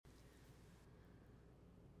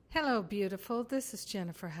Hello, beautiful. This is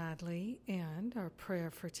Jennifer Hadley, and our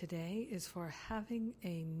prayer for today is for having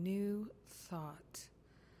a new thought.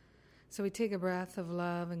 So we take a breath of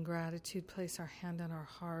love and gratitude, place our hand on our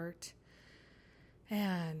heart,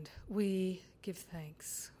 and we give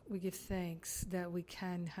thanks. We give thanks that we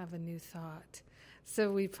can have a new thought.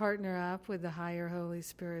 So we partner up with the higher Holy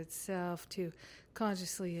Spirit self to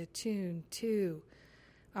consciously attune to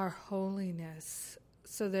our holiness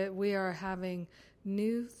so that we are having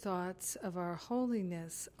new thoughts of our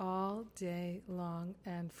holiness all day long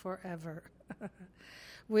and forever.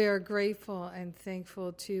 We are grateful and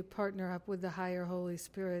thankful to partner up with the higher Holy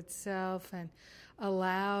Spirit self and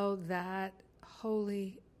allow that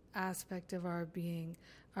holy aspect of our being,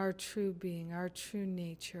 our true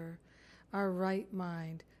nature, our right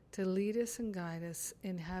mind, to lead us and guide us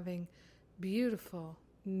in having beautiful,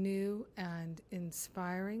 new, and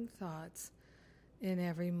inspiring thoughts in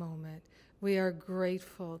every moment. We are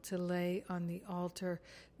grateful to lay on the altar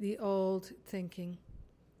the old thinking,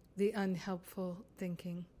 the unhelpful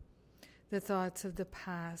thinking, the thoughts of the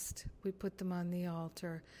past. We put them on the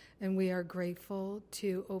altar, and we are grateful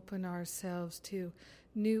to open ourselves to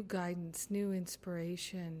new guidance, new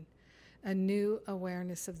inspiration, a new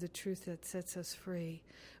awareness of the truth that sets us free.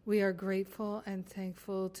 We are grateful and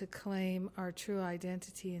thankful to claim our true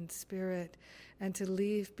identity in spirit and to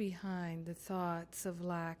leave behind the thoughts of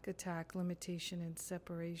lack, attack, limitation, and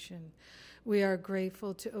separation. We are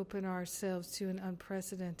grateful to open ourselves to an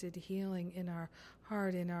unprecedented healing in our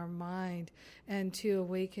heart, in our mind, and to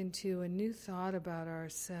awaken to a new thought about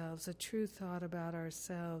ourselves, a true thought about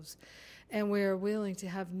ourselves. And we are willing to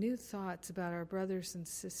have new thoughts about our brothers and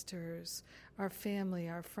sisters, our family,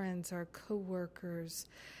 our friends, our co-workers,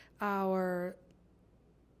 our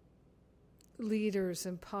leaders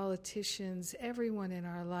and politicians, everyone in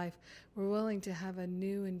our life. We're willing to have a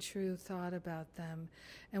new and true thought about them.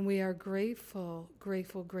 And we are grateful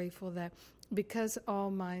that because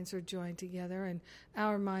all minds are joined together and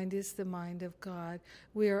our mind is the mind of God,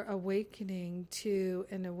 we are awakening to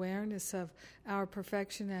an awareness of our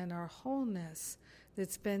perfection and our wholeness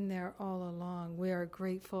that's been there all along. We are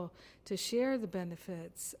grateful to share the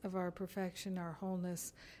benefits of our perfection, our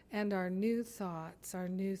wholeness, and our new thoughts, our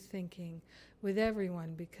new thinking with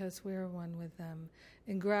everyone because we are one with them.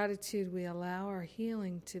 In gratitude, we allow our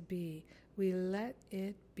healing to be. We let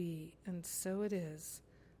it be, and so it is.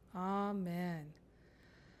 Amen.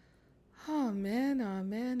 Amen,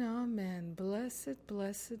 amen, amen. Blessed,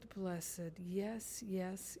 blessed, blessed. Yes,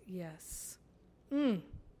 yes, yes.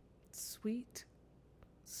 Sweet,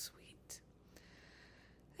 sweet.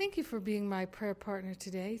 Thank you for being my prayer partner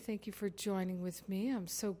today. Thank you for joining with me. I'm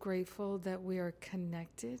so grateful that we are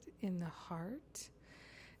connected in the heart.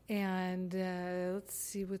 And let's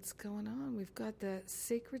see what's going on. We've got the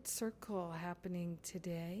Sacred Circle happening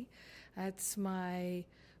today. That's my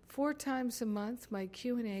 4 times a month, my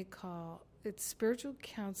Q&A call. It's spiritual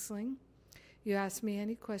counseling. You ask me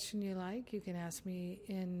any question you like. You can ask me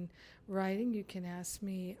in writing. You can ask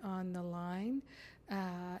me on the line.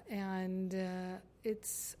 And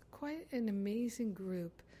it's quite an amazing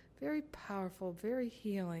group, very powerful, very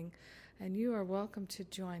healing. And you are welcome to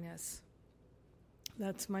join us.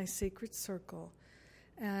 That's my Sacred Circle.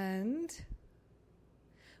 And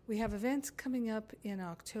we have events coming up in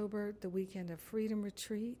October, the Weekend of Freedom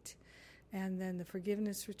Retreat, and then the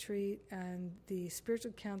Forgiveness Retreat, and the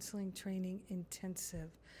Spiritual Counseling Training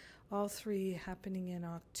Intensive. All 3 happening in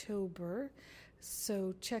October.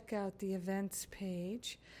 So check out the events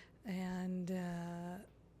page, and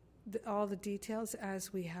all the details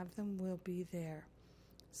as we have them will be there.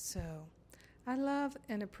 So I love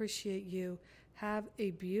and appreciate you. Have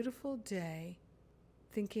a beautiful day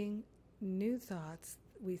thinking new thoughts.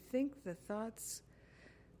 We think the thoughts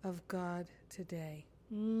of God today.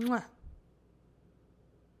 Mwah.